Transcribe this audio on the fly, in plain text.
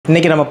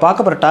இன்றைக்கி நம்ம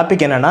பார்க்க போகிற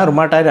டாபிக் என்னென்னா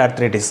ருமாட்டாய்டு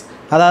ஆர்த்ரைட்டிஸ்.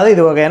 அதாவது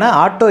இது வகையான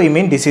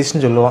ஆட்டோஇம்யூன்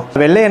டிசீஸ்னு சொல்லுவோம்.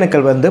 வெள்ளை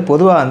அணுக்கள்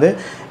பொதுவாக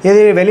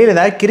வெளியில்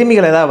ஏதாவது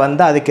கிருமிகள் ஏதாவது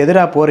வந்து அதுக்கு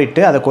எதிராக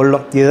போரிட்டு அதை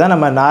கொல்லும். இதுதான்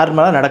நம்ம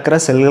நார்மலாக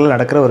நடக்கிற செல்கள்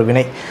நடக்கிற ஒரு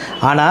வினை.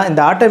 ஆனால்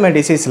இந்த ஆட்டோஇம்யூன்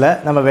டிசீஸில்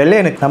நம்ம வெள்ளை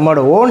அணுக்கள்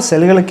நம்மளோட ஓன்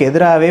செல்களுக்கு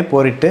எதிராகவே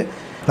போரிட்டு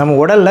நம்ம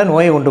உடலில்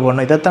நோயை உண்டு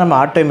பண்ணணும். இதைத்தான் நம்ம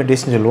autoimmune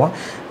disease சொல்லுவோம்.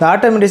 இந்த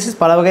autoimmune disease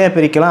பல வகையாக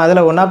பிரிக்கலாம்.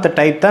 அதில் ஒன் ஆஃப் த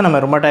டைப் தான் நம்ம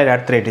ருமட்டாய்டு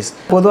ஆர்த்ரைட்டிஸ்.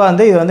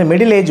 பொதுவாக இது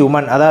மிடில் ஏஜ்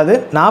உமன், அதாவது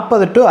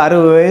 40 to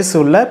 60 வயசு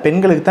உள்ள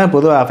பெண்களுக்கு தான்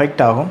பொதுவாக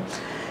அஃபெக்ட் ஆகும்.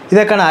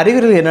 இதற்கான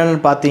அறிகுறிகள்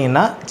என்னென்னு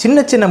பார்த்தீங்கன்னா,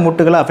 சின்ன சின்ன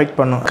முட்டுகளை அஃபெக்ட்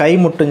பண்ணும். கை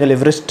முட்டுன்னு சொல்லி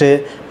விரிஸ்ட்டு,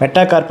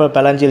 மெட்டாகார்பல்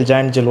பெலாஞ்சியல்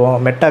ஜாயின்ட் சொல்லுவோம்,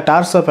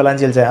 மெட்டாகார்சோ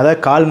பெலாஞ்சியல் ஜாயின்,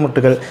 அதாவது கால்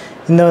முட்டுகள்.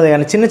 இந்த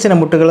வகையான சின்ன சின்ன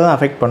முட்டுகளை தான்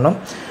அஃபெக்ட் பண்ணும்.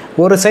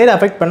 ஒரு சைடு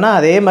அஃபெக்ட் பண்ணால்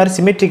அதே மாதிரி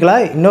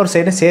சிமெட்ரிக்கலாக இன்னொரு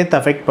சைடு சேர்த்து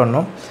அஃபெக்ட்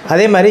பண்ணும்.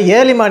 அதே மாதிரி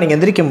ஏர்லி மார்னிங்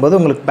எந்திரிக்கும் போது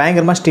உங்களுக்கு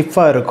பயங்கரமாக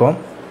ஸ்டிஃபாக இருக்கும்.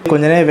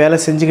 கொஞ்ச நேரம் வேலை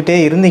செஞ்சுக்கிட்டே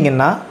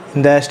இருந்தீங்கன்னா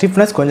இந்த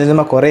ஸ்டிஃப்னஸ் கொஞ்சம்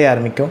கொஞ்சமாக குறைய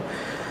ஆரம்பிக்கும்.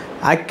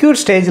 அக்யூட்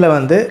ஸ்டேஜில்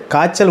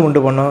காய்ச்சல்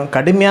உண்டு பண்ணும்,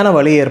 கடுமையான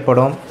வலி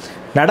ஏற்படும்,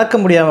 நடக்க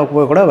முடியாமல்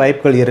போக கூட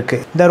வாய்ப்புகள்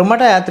இருக்குது. இந்த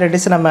ருமட்டாய்டு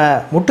ஆர்த்ரைட்டிஸ் நம்ம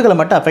முட்டுகளை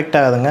மட்டும் அஃபெக்ட்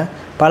ஆகுதுங்க,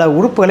 பல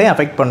உறுப்புகளையும்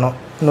அஃபெக்ட் பண்ணும்.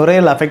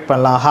 நுரையீரல் அஃபெக்ட்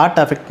பண்ணலாம், ஹார்ட்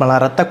அஃபெக்ட்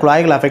பண்ணலாம், ரத்த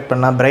குழாய்களை அஃபெக்ட்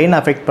பண்ணலாம், பிரெயின்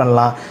அஃபெக்ட்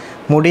பண்ணலாம்,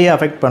 முடியை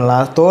அஃபெக்ட்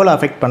பண்ணலாம், தோலை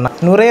அஃபெக்ட் பண்ணலாம்.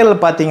 நுரையீரல்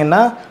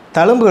பார்த்திங்கன்னா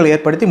தழும்புகள்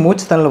ஏற்படுத்தி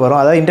மூச்சு திணறல் வரும்,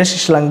 அதாவது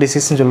இன்டர்ஸ்டிஷியல் லங்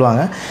டிசீஸ்னு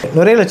சொல்லுவாங்க.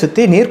 நுரையீரலை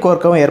சுற்றி நீர்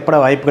கோர்க்கவும் ஏற்பட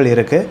வாய்ப்புகள்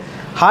இருக்குது.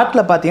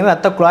 ஹார்ட்டில் பார்த்திங்கன்னா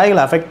ரத்த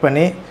குழாய்களை அஃபெக்ட்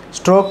பண்ணி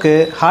ஸ்ட்ரோக்கு,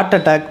 ஹார்ட்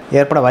அட்டாக்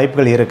ஏற்பட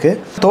வாய்ப்புகள் இருக்குது.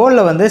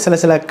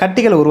 தோலில் சில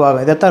கட்டிகள்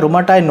உருவாகும். இதைத்தான்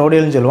ருமட்டாய்டு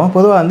நோடியல்னு சொல்லுவோம்.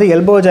 பொதுவாக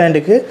எல்போ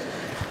ஜாயிண்ட்டுக்கு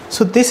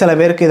சுற்றி சில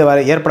பேருக்கு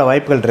இது ஏற்பட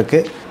வாய்ப்புகள்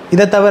இருக்குது.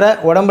 இதை தவிர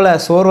உடம்புல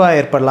சோர்வாக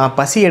ஏற்படலாம்,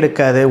 பசி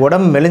எடுக்காது,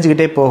 உடம்பு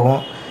மெலிஞ்சிக்கிட்டே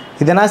போகும்.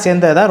 இதெல்லாம்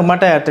சேர்ந்தது தான்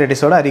ருமட்டாய்டு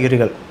ஆர்த்ரைட்டிஸோட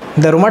அறிகுறிகள்.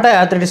 இந்த ருமட்டாய்டு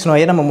ஆர்த்ரைட்டிஸ்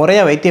நோயை நம்ம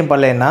முறையாக வைத்தியம்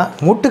பண்ணலைன்னா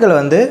முட்டுகள்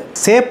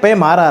ஷேப்பே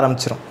மாற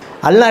ஆரம்பிச்சிடும்.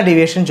 அல்னா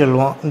டிவியேஷன்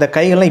சொல்லுவோம். இந்த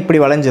கைகள்லாம் இப்படி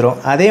வளைஞ்சிரும்.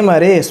 அதே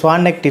மாதிரி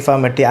ஸ்வான் நெக்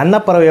டிஃபார்மிட்டி,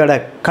 அன்னப்பறவையோட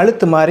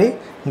கழுத்து மாதிரி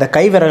இந்த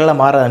கை விரல்களை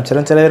மாற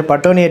ஆரம்பிச்சிடும். சில பேர்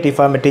பட்டோனியா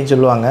டிஃபார்மிட்டின்னு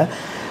சொல்லுவாங்க.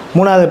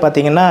 மூணாவது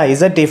பார்த்திங்கன்னா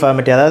இசட்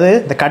டிஃபார்மிட்டி, அதாவது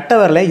இந்த கட்டை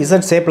விரலை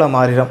இசட் ஷேப்பில்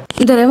மாறிடும்.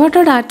 இந்த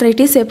ருமட்டாய்டு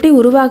ஆர்த்ரைட்டிஸ் எப்படி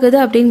உருவாகுது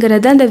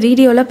அப்படிங்கிறத அந்த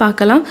வீடியோவில்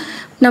பார்க்கலாம்.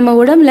 நம்ம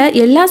உடம்புல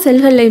எல்லா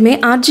செல்கள்லையுமே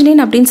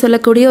ஆர்ஜினின் அப்படின்னு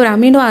சொல்லக்கூடிய ஒரு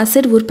அமினோ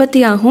ஆசிட் உற்பத்தி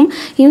ஆகும்.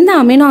 இந்த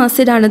அமினோ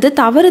ஆசிடானது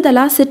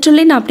தவறுதலாக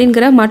சிட்ருலின்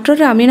அப்படிங்கிற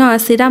மற்றொரு அமினோ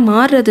ஆசிடாக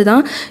மாறுறது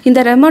தான் இந்த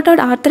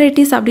ருமட்டாய்டு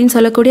ஆர்த்ரைட்டிஸ் அப்படின்னு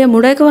சொல்லக்கூடிய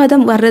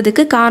முடக்குவாதம்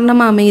வர்றதுக்கு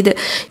காரணமாக அமையுது.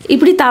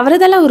 இப்படி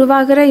தவறுதலாக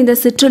உருவாகிற இந்த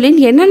சிட்ருலின்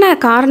என்னென்ன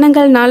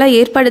காரணங்கள்னால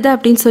ஏற்படுது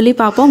அப்படின்னு சொல்லி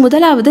பார்ப்போம்.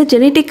 முதலாவது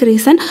ஜெனட்டிக்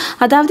ரீசன்,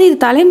 அதாவது இது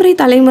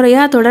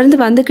தலைமுறையாக தொடர்ந்து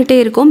வந்துக்கிட்டே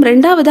இருக்கும்.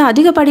 ரெண்டாவது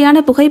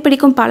அதிகப்படியான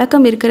புகைப்பிடிக்கும்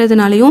பழக்கம்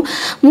இருக்கிறதுனாலையும்,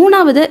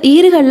 மூணாவது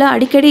ஈறுகளில்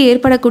அடிக்கடி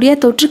ஏற்படக்கூடிய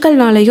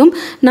தொற்றுக்கள்னாலையும்,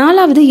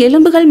 நாலாவது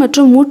எலும்புகள்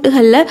மற்றும்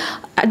மூட்டுகளில்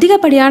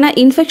அதிகப்படியான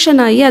இன்ஃபெக்ஷன்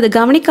ஆகி அது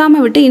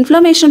கவனிக்காமல் விட்டு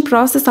இன்ஃப்ளமேஷன்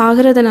ப்ராசஸ்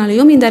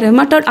ஆகிறதுனாலையும் இந்த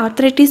ருமட்டாய்டு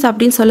ஆர்த்ரைட்டிஸ்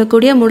அப்படின்னு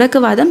சொல்லக்கூடிய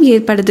முடக்குவாதம்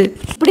ஏற்படுது.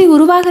 இப்படி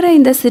உருவாகிற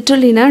இந்த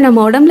சிட்ருலினை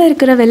நம்ம உடம்புல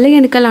இருக்கிற வெள்ளை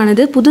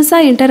அணுக்களானது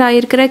புதுசாக என்டர்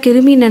ஆகிருக்கிற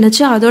கிருமி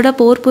நினச்சி அதோட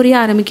போர் புரிய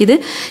ஆரம்பிக்குது.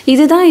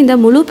 இதுதான் இந்த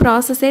முழு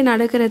ப்ராசஸே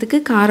நடக்கிறதுக்கு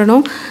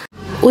காரணம்.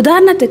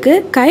 உதாரணத்துக்கு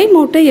கை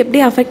மூட்டை எப்படி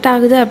அஃபெக்ட்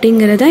ஆகுது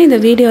அப்படிங்கிறத இந்த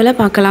வீடியோவில்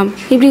பார்க்கலாம்.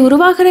 இப்படி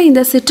உருவாகிற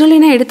இந்த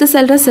சிட்ருலினை எடுத்து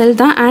செல்கிற செல்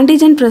தான்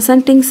ஆன்டிஜன்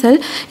ப்ரெசன்டிங் செல்.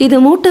 இது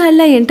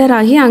மூட்டுகளில் என்டர்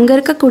ஆகி அங்கே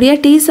இருக்கக்கூடிய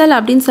டி செல்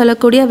அப்படின்னு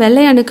சொல்லக்கூடிய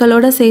வெள்ளை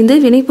அணுக்களோடு சேர்ந்து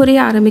வினைபுரிய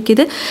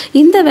ஆரம்பிக்குது.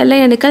 இந்த வெள்ளை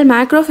அணுக்கள்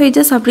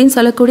மேக்ரோஃபேஜஸ் அப்படின்னு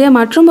சொல்லக்கூடிய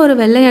மற்றும் ஒரு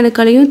வெள்ளை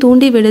அணுக்களையும்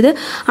தூண்டி விடுது.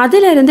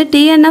 அதிலிருந்து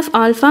டிஎன்எஃப்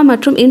ஆல்ஃபா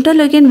மற்றும்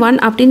இன்டர்லூகின்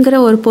 1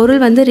 அப்படிங்கிற ஒரு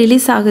பொருள்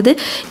ரிலீஸ் ஆகுது.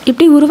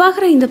 இப்படி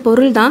உருவாகிற இந்த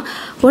பொருள் தான்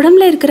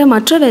உடம்புல இருக்கிற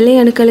மற்ற வெள்ளை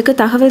அணுக்களுக்கு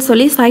தகவல்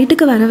சொல்லி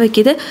சைட்டுக்கு வர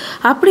வைக்குது.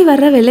 அப்படி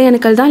வர்ற வெள்ளை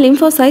அணுக்கள் தான்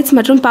லிம்போசைட்ஸ்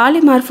மற்றும்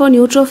பாலிமார்போ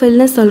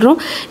நியூட்ரோஃபில்னு சொல்கிறோம்.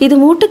 இது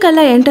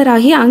மூட்டுக்கல்ல என்டர்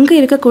ஆகி அங்கே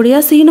இருக்கக்கூடிய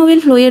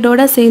சீனோவில்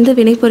ஃப்ளூயிடோட சேர்ந்து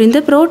வினைபுரிந்து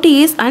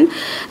protease and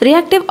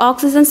reactive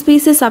oxygen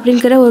species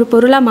அப்படிங்கிற ஒரு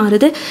பொருளாக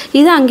மாறுது.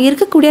 இது அங்கே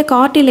இருக்கக்கூடிய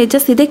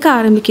கார்டிலேஜை சிதைக்க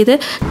ஆரம்பிக்குது.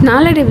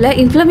 நாளடைவில்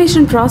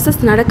இன்ஃப்ளமேஷன்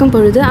ப்ராசஸ் நடக்கும்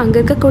பொழுது அங்கே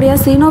இருக்கக்கூடிய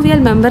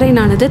சீனோவியல்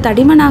மெம்பரைனானது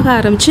தடிமனாக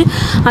ஆரம்பித்து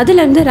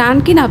அதிலிருந்து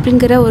ரான்கின்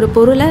அப்படிங்கிற ஒரு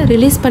பொருளை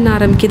ரிலீஸ் பண்ண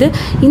ஆரம்பிக்குது.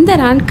 இந்த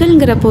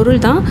ரான்கின்கிற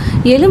பொருள் தான்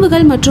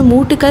எலும்புகள் மற்றும்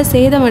மூட்டுக்கள்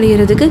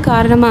சேதமடைகிறதுக்கு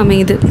காரணமாக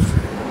அமையுது.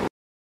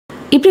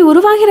 இப்படி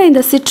உருவாகிற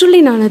இந்த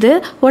சிட்ருலினானது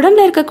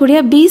உடம்புல இருக்கக்கூடிய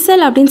பி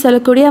செல் அப்படின்னு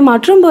சொல்லக்கூடிய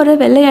மற்றும் ஒரு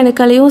வெள்ளை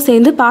அணுக்களையும்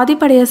சேர்ந்து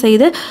பாதிப்படைய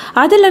செய்து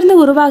அதிலிருந்து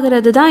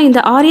உருவாகிறது தான்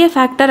இந்த ஆர்ஏ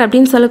ஃபேக்டர்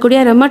அப்படின்னு சொல்லக்கூடிய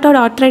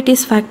rheumatoid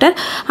arthritis factor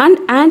and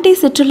anti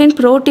citrulline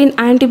protein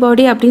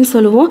antibody அப்படின்னு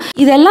சொல்லுவோம்.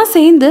 இதெல்லாம்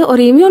சேர்ந்து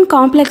ஒரு இம்யூன்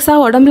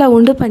காம்ப்ளெக்ஸாக உடம்புல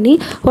உண்டு பண்ணி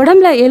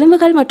உடம்புல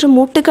எலும்புகள் மற்றும்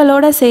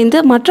மூட்டுகளோடு சேர்ந்து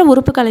மற்ற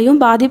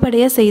உறுப்புகளையும்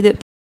பாதிப்படைய செய்யுது.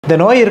 இந்த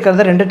நோய்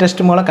இருக்கிறத 2 டெஸ்ட்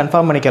மூலம்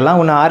கன்ஃபார்ம் பண்ணிக்கலாம்.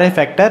 ஒன்று RA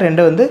factor,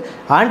 2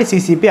 anti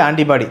CCB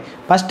antibody.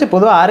 First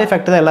பொதுவாக ஆர்ஏ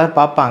ஃபேக்டர் தான் எல்லோரும்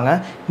பார்ப்பாங்க.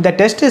 இந்த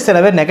டெஸ்ட்டு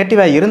சில பேர்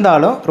நெகட்டிவாக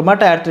இருந்தாலும்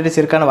ருமட்டாய்டு ஆர்த்ரைட்டிஸ்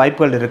இருக்கான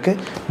வாய்ப்புகள் இருக்குது.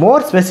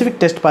 மோர் ஸ்பெசிஃபிக்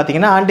டெஸ்ட்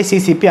பார்த்திங்கன்னா ஆன்டி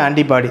சிசிபி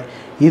ஆன்டிபாடி.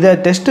 இதை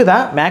டெஸ்ட்டு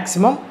தான்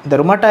மேக்ஸிமம் இந்த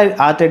ருமட்டாய்டு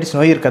ஆர்த்ரைட்டிஸ்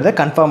நோய் இருக்கிறத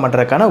கன்ஃபார்ம்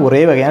பண்ணுறதுக்கான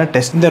ஒரே வகையான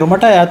டெஸ்ட். இந்த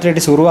ருமட்டாய்டு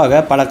ஆர்த்ரைட்டிஸ்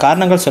உருவாக பல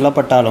காரணங்கள்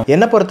சொல்லப்பட்டாலும்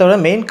என்னை பொறுத்தவரை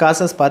மெயின்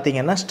காசஸ்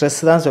பார்த்திங்கன்னா ஸ்ட்ரெஸ்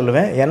தான்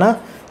சொல்லுவேன். ஏன்னா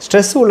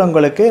ஸ்ட்ரெஸ்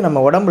உள்ளவங்களுக்கு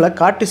நம்ம உடம்புல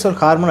கார்டிசோல்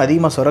ஹார்மோன்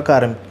அதிகமாக சுரக்க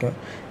ஆரம்பிக்கும்.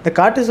 இந்த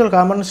கார்டிசோல்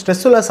ஹார்மோன்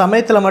ஸ்ட்ரெஸ் உள்ள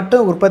சமயத்தில்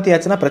மட்டும் உற்பத்தி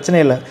ஆச்சுன்னா பிரச்சனை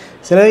இல்லை.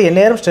 சிலர்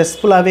எந்நேரம்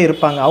ஸ்ட்ரெஸ்ஃபுல்லாகவே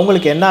இருப்பாங்க.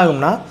 அவங்களுக்கு என்ன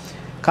ஆகும்னா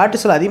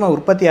கார்டிசோல் அதிகமாக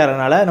உற்பத்தி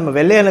ஆகிறதுனால நம்ம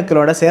வெள்ளை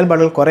அணுக்களோட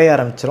செயல்பாடுகள் குறைய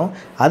ஆரம்பிச்சிடும்.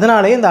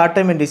 அதனாலேயே இந்த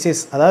ஆட்டோஇம்யூன்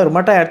டிசீஸ் அதாவது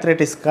ருமட்டாய்டு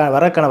ஆர்த்ரைட்டிஸ்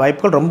வரக்கான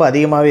வாய்ப்புகள் ரொம்ப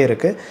அதிகமாகவே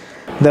இருக்குது.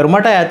 இந்த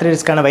ருமட்டாய்டு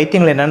ஆர்த்ரைட்டிஸ்க்கான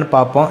வைத்தியங்கள் என்னென்னு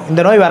பார்ப்போம்.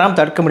 இந்த நோய் வராமல்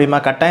தடுக்க முடியுமா?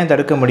 கட்டாயம்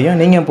தடுக்க முடியும்.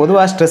 நீங்கள்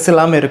பொதுவாக ஸ்ட்ரெஸ்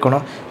இல்லாமல்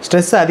இருக்கணும்.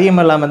 ஸ்ட்ரெஸ்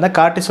அதிகமாக இல்லாமல் இருந்தால்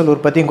கார்டிசோல்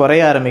உற்பத்தியும்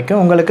குறைய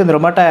ஆரம்பிக்கும். உங்களுக்கு இந்த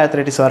ருமட்டாய்டு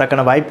ஆர்த்ரைட்டிஸ்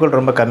வரக்கான வாய்ப்புகள்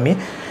ரொம்ப கம்மி.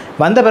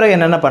 வந்த பிறகு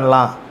என்னென்ன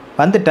பண்ணலாம்?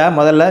 வந்துட்டால்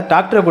முதல்ல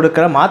டாக்டர்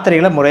கொடுக்குற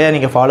மாத்திரைகளை முறையாக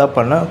நீங்கள் ஃபாலோ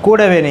பண்ணணும்.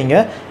 கூடவே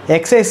நீங்கள்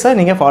எக்ஸசைஸை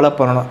நீங்கள் ஃபாலோ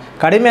பண்ணணும்.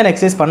 கடுமையான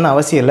எக்ஸசைஸ் பண்ண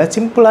அவசியம் இல்லை.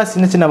 சிம்பிளாக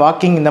சின்ன சின்ன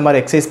வாக்கிங் இந்த மாதிரி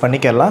எக்ஸசைஸ்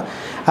பண்ணிக்கலாம்.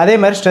 அதே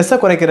மாதிரி ஸ்ட்ரெஸ்ஸை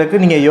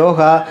குறைக்கிறதுக்கு நீங்கள்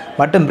யோகா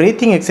மற்றும்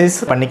ப்ரீத்திங் எக்ஸசைஸ்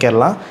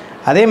பண்ணிக்கலாம்.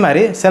 அதே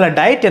மாதிரி சில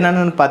டயட்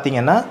என்னென்னு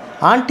பார்த்தீங்கன்னா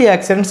ஆன்டி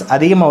ஆக்சிடென்ட்ஸ்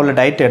அதிகமாக உள்ள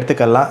டயட்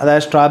எடுத்துக்கலாம்.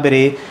 அதாவது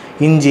ஸ்ட்ராபெரி,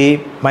 இஞ்சி,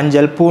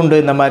 மஞ்சள்,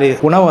 பூண்டு இந்த மாதிரி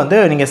உணவு வந்து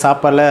நீங்கள்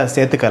சாப்பாடில்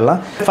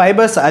சேர்த்துக்கலாம்.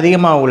 ஃபைபர்ஸ்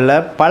அதிகமாக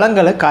உள்ள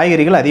பழங்கள்,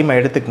 காய்கறிகள்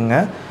அதிகமாக எடுத்துக்கோங்க.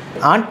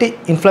 ஆன்டி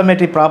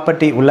இன்ஃப்ளமேட்டரி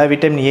ப்ராப்பர்ட்டி உள்ள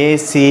விட்டமின் ஏ,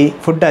 சி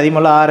ஃபுட்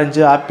அதிகமாக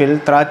ஆரஞ்சு, ஆப்பிள்,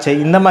 திராட்சை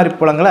இந்த மாதிரி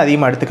பழங்களை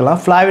அதிகமாக எடுத்துக்கலாம்.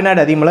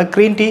 ஃப்ளாவினாய்டு அதிகமாக,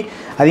 க்ரீன் டீ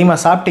அதிகமாக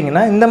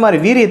சாப்பிட்டிங்கன்னா இந்த மாதிரி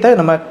வீரியத்தை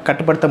நம்ம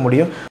கட்டுப்படுத்த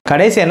முடியும்.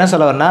 கடைசி என்ன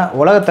சொல்ல வரேன்னா,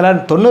 உலகத்தில்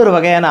 90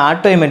 வகையான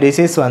ஆட்டோஇம்யூன்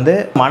டிசீஸ் வந்து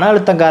மன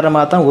அழுத்தம்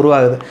காரணமாக தான்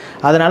உருவாகுது.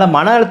 அதனால்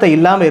மன அழுத்தம்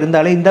இல்லாமல்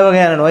இருந்தாலே இந்த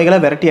வகையான நோய்களை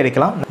விரட்டி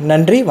அடிக்கலாம்.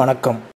 நன்றி, வணக்கம்.